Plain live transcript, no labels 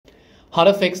How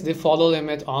to fix the follow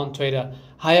limit on Twitter.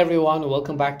 Hi everyone,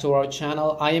 welcome back to our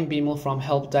channel. I am Bimal from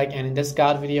Help Deck, and in this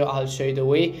guide video I'll show you the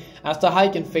way as to how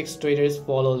you can fix Twitter's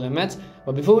follow limit.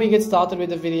 But before we get started with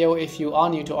the video, if you are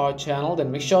new to our channel,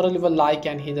 then make sure to leave a like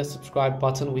and hit the subscribe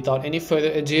button. Without any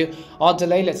further ado or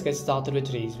delay, let's get started with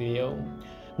today's video.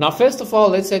 Now, first of all,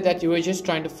 let's say that you were just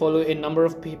trying to follow a number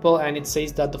of people and it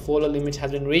says that the follow limit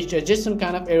has been reached, or just some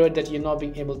kind of error that you're not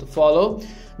being able to follow.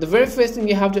 The very first thing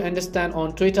you have to understand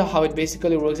on Twitter, how it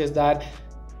basically works, is that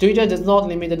Twitter does not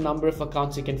limit the number of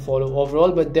accounts you can follow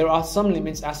overall, but there are some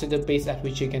limits as to the pace at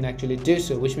which you can actually do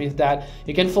so, which means that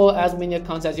you can follow as many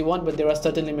accounts as you want, but there are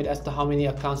certain limits as to how many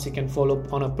accounts you can follow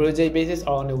on a per day basis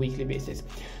or on a weekly basis.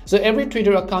 So every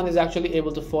Twitter account is actually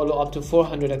able to follow up to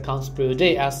 400 accounts per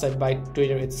day as set by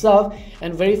Twitter itself,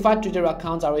 and verified Twitter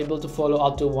accounts are able to follow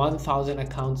up to 1,000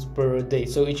 accounts per day.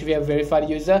 So if you are a verified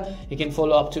user, you can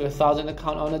follow up to 1,000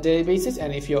 accounts on a daily basis,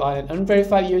 and if you are an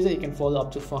unverified user, you can follow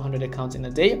up to 400 accounts in a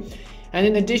day. And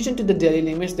in addition to the daily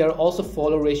limits, there are also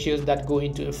follow ratios that go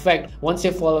into effect once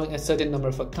you're following a certain number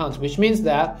of accounts, which means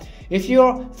that if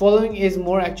your following is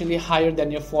more actually higher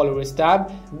than your followers tab,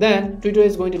 then Twitter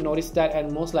is going to notice that,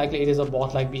 and most likely it is a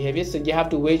bot-like behavior. So you have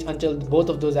to wait until both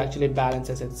of those actually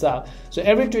balances itself. So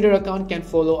every Twitter account can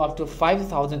follow up to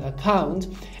 5,000 accounts,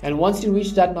 and once you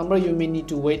reach that number, you may need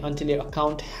to wait until your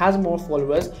account has more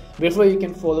followers before you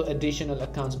can follow additional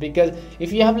accounts. Because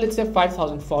if you have, let's say,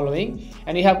 5,000 following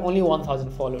and you have only 1,000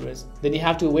 followers, then you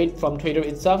have to wait from Twitter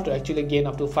itself to actually gain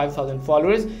up to 5,000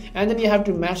 followers, and then you have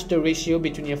to match the ratio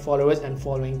between your followers and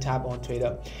following tab on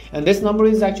Twitter. And this number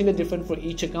is actually different for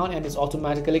each account, and is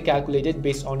automatically calculated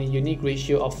based on a unique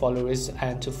ratio of followers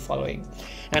and to following.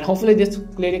 And hopefully this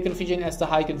cleared confusion as to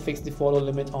how you can fix the follow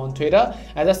limit on Twitter.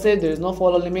 As I said, there is no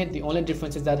follow limit. The only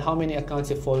difference is that how many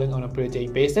accounts you're following on a per day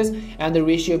basis and the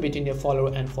ratio between your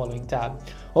follower and following tab.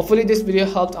 Hopefully this video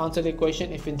helped answer the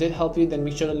question. If it did help you, then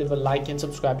make sure to leave a like and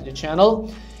subscribe to the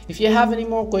channel. If you have any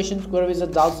more questions, queries or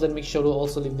doubts, then make sure to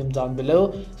also leave them down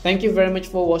below. Thank you very much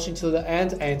for watching till the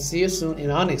end, and see you soon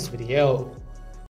in our next video.